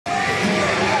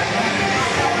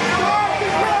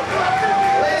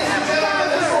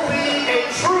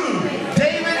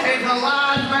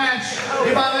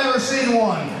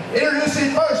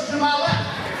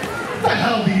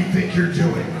think you're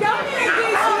doing?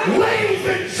 Ladies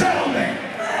and gentlemen,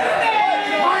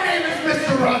 my name is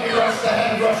Mr. Rocky Rush, the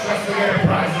head of Rush Wrestling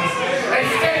Enterprises, and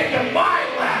standing to my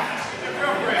left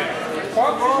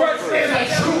is a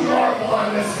true marvel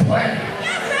on this planet,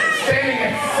 standing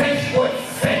at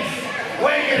 6'6",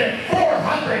 weighing in at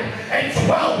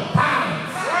 412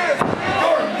 pounds.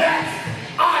 Your next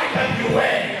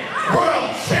IWA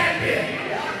World Champion,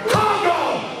 Kongo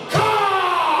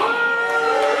Kong!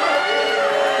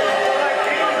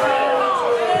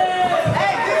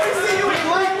 Hey, good to see you in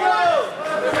Lynch.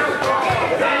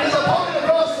 And his opponent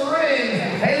across the ring,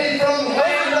 hailing from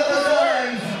land of the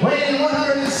North, weighing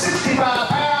 165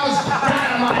 pounds,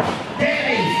 Dynamite,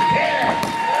 Danny, here.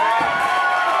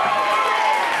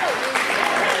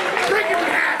 Bring him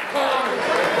in half, Kong!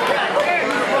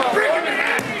 Bring him in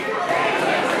half!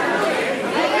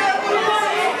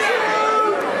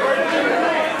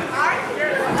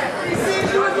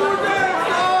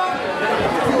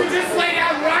 You can just lay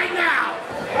down right now,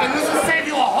 and this will save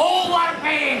you a whole lot of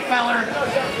pain, feller.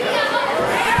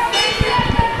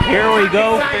 Here we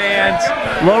go, fans.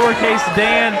 Lowercase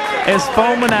Dan is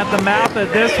foaming at the mouth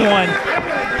at this one.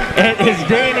 It is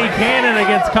Danny Cannon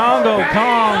against Kongo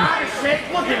Kong.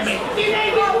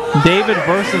 David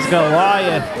versus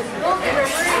Goliath.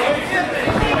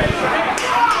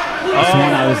 This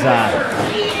one I was,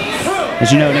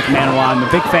 as you know, Nick Manoa, I'm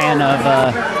a big fan of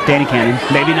Danny Cannon.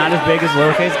 Maybe not as big as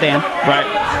Lowercase Dan. Right.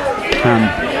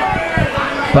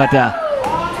 But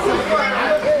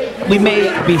we may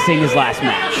be seeing his last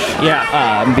match.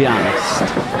 Yeah. To be honest.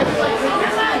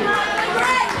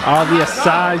 Obvious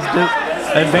size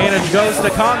advantage goes to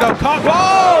Kongo Kong.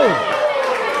 Whoa!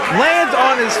 Lands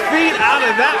on his feet out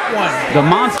of that one. The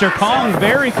Monster Kong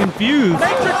very confused.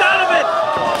 Nature's out of it.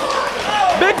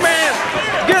 Big man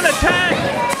getting attacked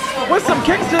with some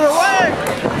kicks to the leg.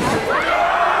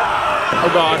 Oh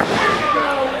God.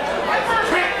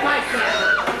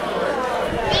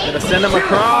 Gonna send him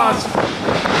across.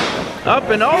 Up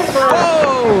and over.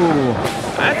 Whoa!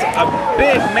 That's a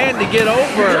big man to get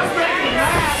over.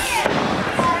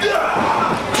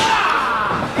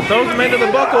 Throws him into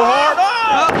the buckle hard.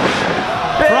 Oh!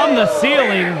 From the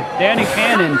ceiling, Danny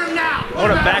Cannon.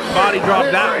 What a back body drop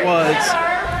that was.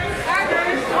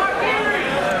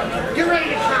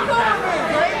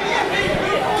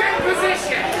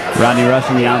 Rodney Rush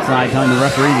on the outside telling the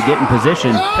referee to get in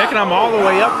position. Picking him all the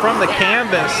way up from the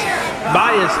canvas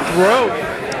by his throat.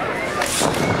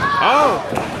 Oh!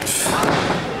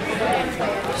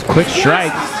 Quick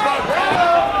strikes.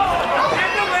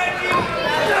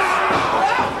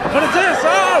 What is this?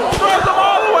 Oh! Throws him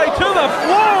all the way to the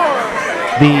floor!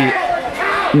 The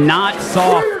not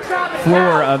soft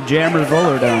floor of Jammerz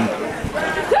Rollerdrome.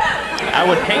 I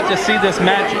would hate to see this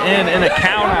match end in a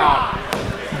count out,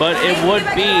 but it would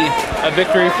be a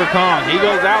victory for Kong. He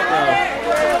goes out though.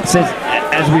 Since,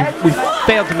 as we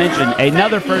failed to mention,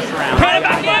 another first round. Cannon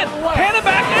back in! Cannon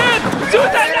back in!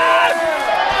 Suicide dive!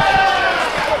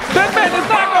 Big man does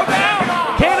not go down!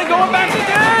 Cannon going back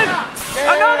again!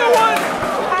 Another one!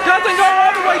 Doesn't go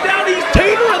all the way down. He's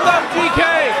teetering though, GK.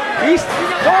 He's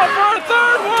going for a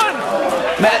third one.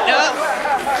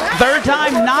 Third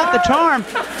time, not the charm.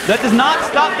 That does not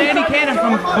stop Danny Cannon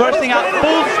from bursting out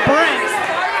full sprints.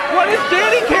 What is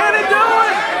Danny Cannon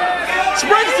doing?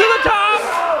 Sprints to the top.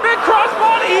 Big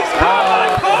crossbody. He's caught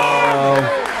by Kong.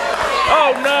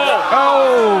 Oh no.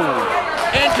 Oh.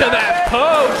 Into that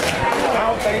post.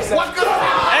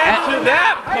 Into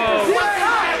that post.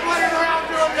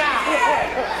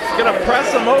 Gonna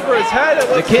press him over his head.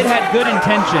 The kid had good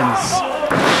intentions.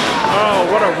 Oh,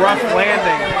 what a rough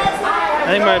landing.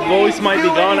 I think my voice might be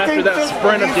gone after that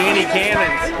sprint of Danny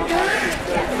Cannon's.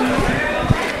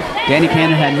 Danny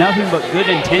Cannon had nothing but good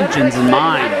intentions in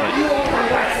mind, but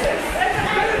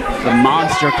the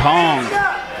Monster Kong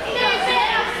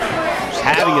just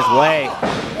having his way.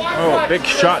 Oh, big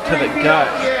shot to the gut.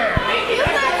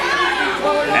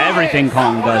 Everything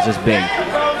Kong does is big.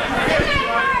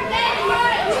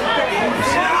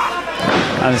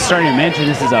 I was starting to mention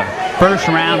this is a first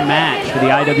round match for the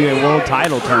IWA World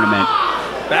Title Tournament.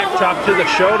 Back chop to the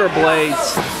shoulder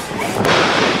blades.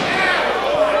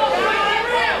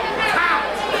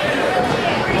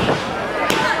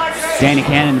 Danny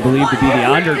Cannon believed to be the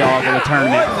underdog of the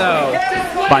tournament. No.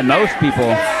 By most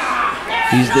people,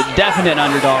 he's the definite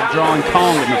underdog, drawing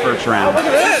Kong in the first round. Look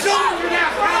at this.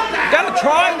 Got a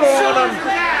triangle on him.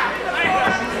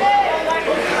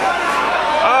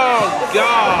 Oh,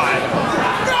 God.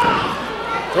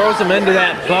 Throws him into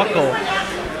that buckle.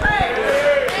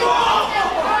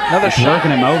 Another shot.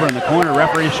 Working him over in the corner.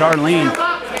 Referee Charlene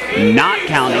not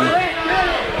counting.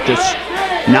 Just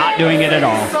not doing it at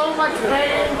all.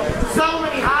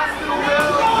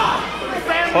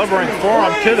 clubbering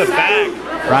forearm to the back.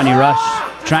 Rodney Rush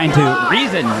trying to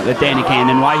reason with Danny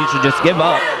Cannon why he should just give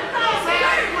up.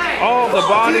 All the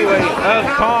body weight of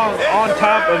Kong on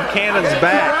top of Cannon's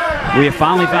back. We have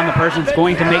finally found the person that's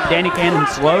going to make Danny Cannon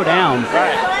slow down.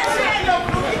 Right.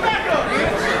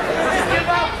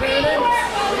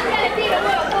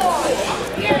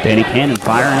 Danny Cannon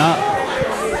firing up.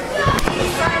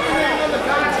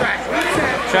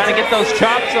 Trying to get those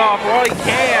chops off while he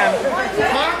can.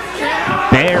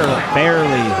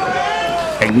 Barely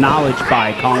acknowledged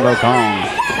by Kongo Kong.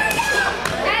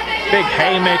 Big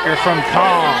haymaker from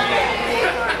Kong.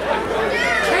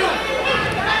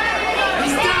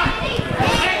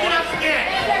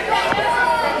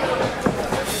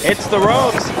 Hits the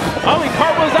ropes. Oh, he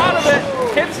cartwheels out of it.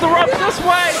 Hits the ropes this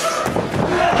way.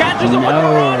 Catches him with the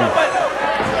Rana, but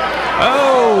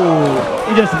oh,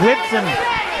 he just whips him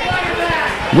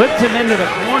into the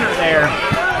corner there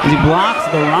as he blocks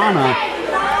the Rana.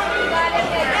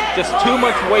 just too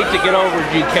much weight to get over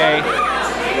GK.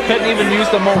 Couldn't even use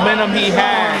the momentum he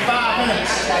had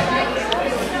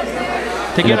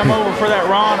to get him over for that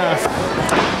Rana.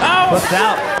 Oh! Flips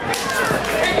out.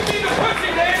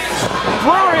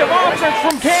 Flurry of offense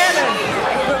from Cannon.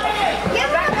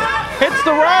 Hits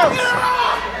the ropes.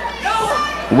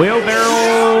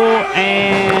 Wheelbarrow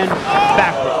and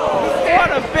backward.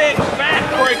 What a big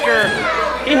backbreaker.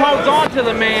 He holds on to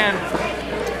the man.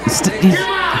 He's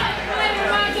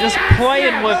just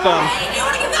playing with him.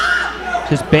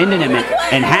 Just bending him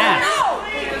in half.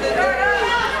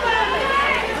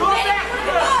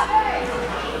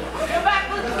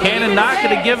 Cannon not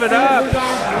going to give it up.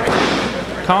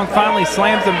 Kong finally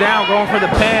slams him down, going for the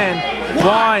pin.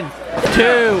 1,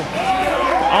 2.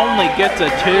 Only gets a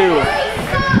 2.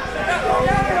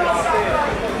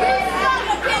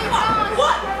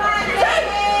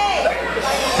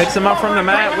 Picks him up from the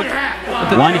mat with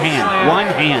the one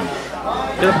hand.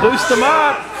 Gonna boost him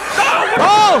up.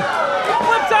 Oh!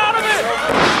 Flips out of it.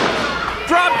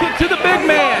 Drop kick to the big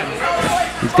man.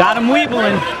 He's got him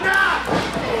weebling.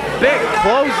 Big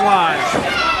clothesline.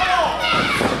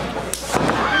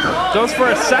 Goes for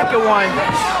a second one.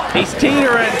 He's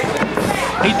teetering.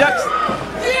 He ducks.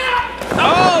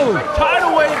 Oh!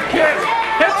 Tidal wave kick.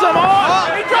 Hits him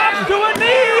on. He drops to a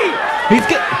knee. He's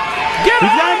got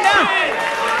him down.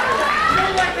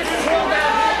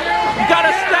 You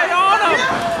gotta stay on him.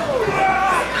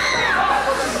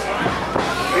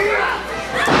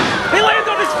 He lands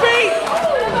on his feet.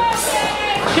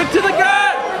 Kick to the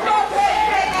gut.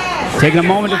 Taking a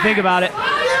moment to think about it.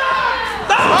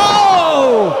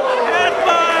 Oh!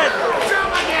 Headbutt.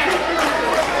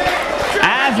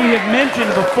 As we have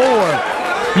mentioned before,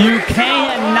 you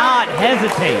cannot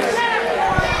hesitate.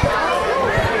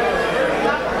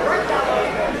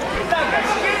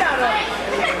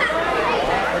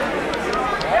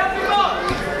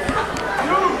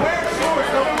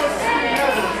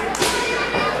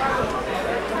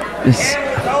 This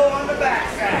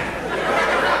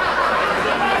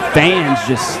fans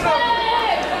just.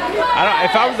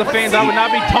 If I was the fans, I would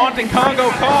not be taunting Kongo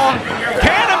Kong.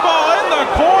 Cannonball in the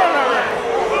corner.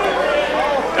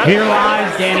 Here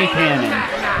lies Danny Cannon.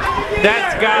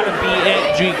 That's got to be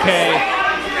it, GK.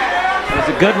 It was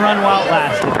a good run while it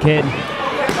lasted, kid. 1.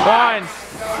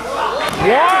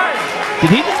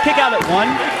 Did he just kick out at 1?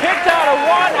 Kicked out of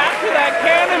 1 after that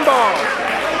cannonball.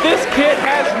 This kid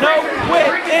has no quit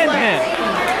in him.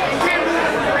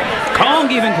 Kong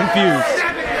even confused.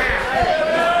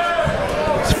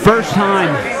 It's the first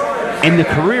time in the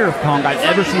career of Kong I've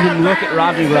ever seen him look at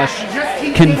Rodney Rush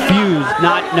confused,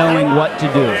 not knowing what to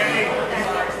do.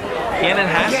 Cannon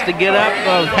has to get up,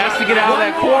 though. Has to get out of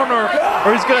that corner, or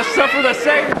he's going to suffer the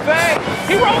same fate.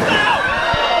 He rolls out.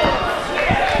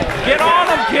 Get on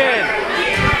him, kid.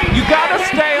 You got to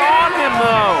stay on him,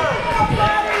 though.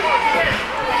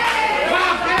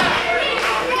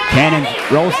 Cannon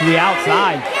rolls to the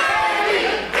outside.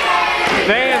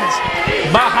 Fans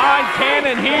behind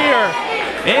Cannon here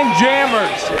in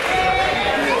Jammerz.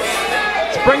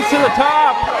 Springs to the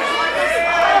top.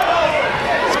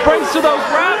 Springs to those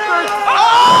rafters.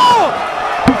 Oh!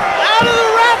 Out of the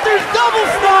rafters, double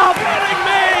stomp. Kidding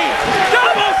me?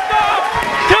 Double stomp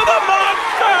to the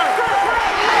monster.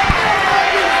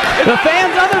 The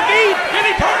fans on their feet. Can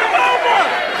he turn him over?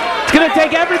 It's going to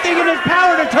take everything in his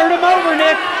power to turn him over,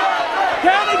 Nick.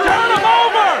 Can he turn him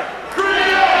over?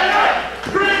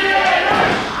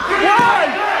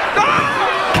 1.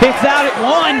 Kicks out at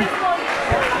 1.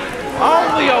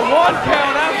 Only a 1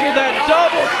 count after that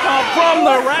double stomp from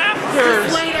the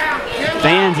rafters.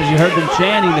 Fans, as you heard them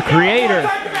chanting, the creator.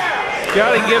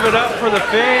 Gotta give it up for the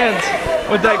fans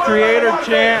with that creator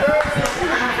chant.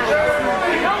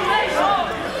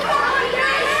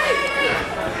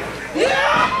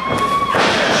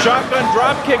 Shotgun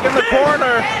drop kick in the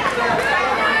corner.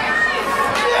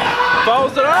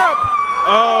 Follows it up.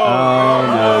 Oh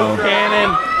no. Cannon.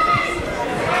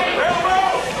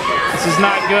 This is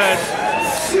not good.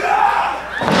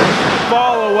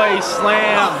 Fall away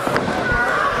slam.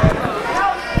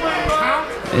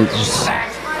 It's just,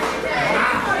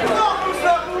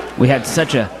 we had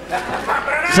such a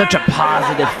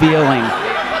positive feeling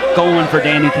going for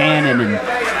Danny Cannon, and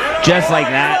just like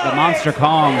that, the Monster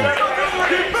Kong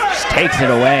just takes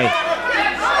it away.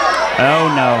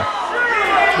 Oh no.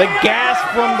 The gas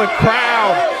from the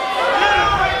crowd.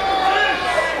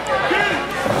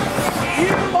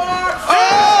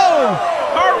 Oh!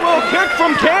 Cartwheel kick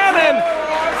from Cannon.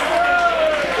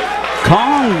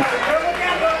 Kong,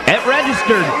 it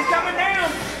registered.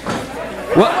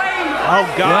 What? Oh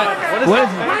God! What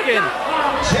is he thinking?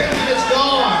 10 minutes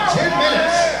gone. 10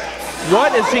 minutes.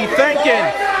 What is he thinking?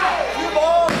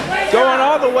 Going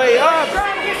all the way up.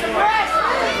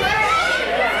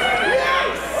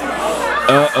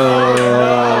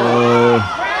 Uh-oh.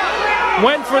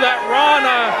 Went for that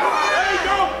Rana.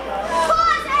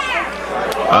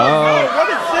 Oh. What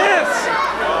is this?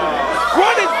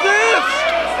 What is this?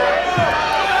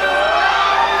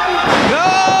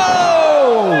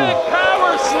 Go!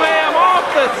 Power slam off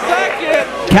the second.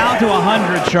 Count to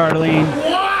 100, Charlene.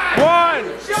 1,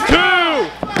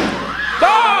 2,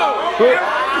 go!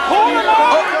 Pull him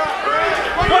off.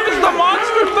 What is the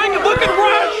monster thinking? Look at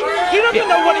Rush. He doesn't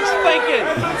know what he's thinking.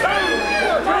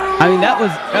 I mean, that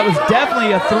was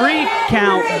definitely a 3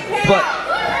 count, but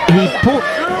he pulled.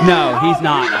 No, he's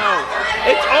not. No,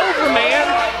 it's over, man.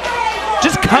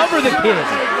 Just cover the kid.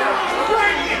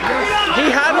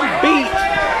 He had him beat.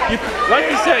 Like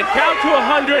you said, count to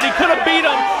 100. He could have beat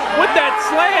him with that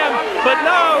slam, but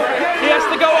no. He has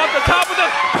to go off the top of the.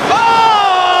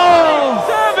 Oh!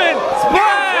 7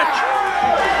 splash.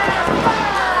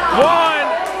 1,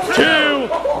 2,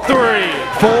 3,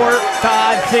 4,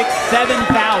 5, 6,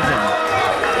 7,000.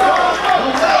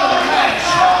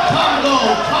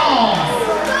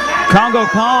 Kongo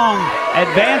Kong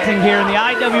advancing here in the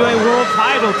IWA World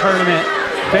Title Tournament.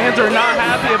 Fans are not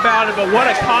happy about it, but what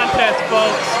a contest,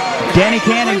 folks. Danny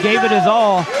Cannon gave it his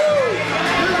all.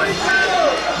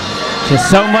 Just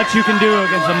so much you can do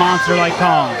against a monster like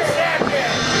Kong.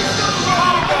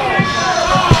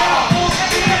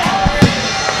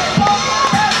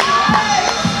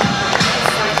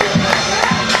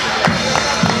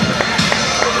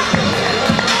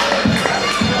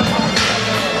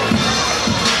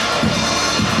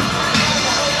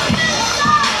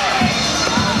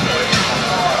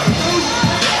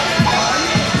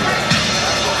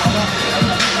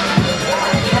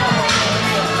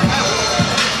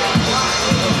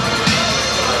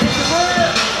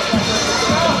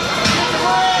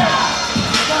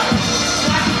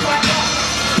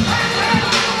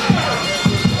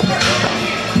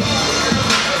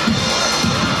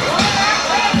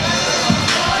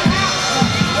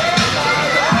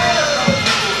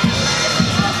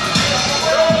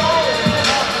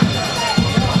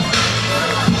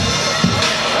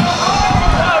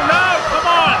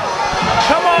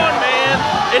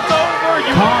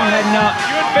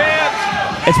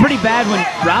 It's pretty bad when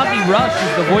Rodney Rush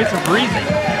is the voice of reason.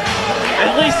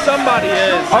 At least somebody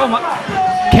is. Oh my!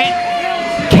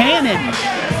 Cannon!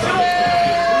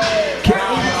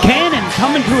 Cannon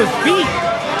coming to his feet.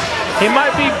 He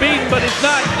might be beaten, but he's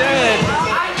not dead.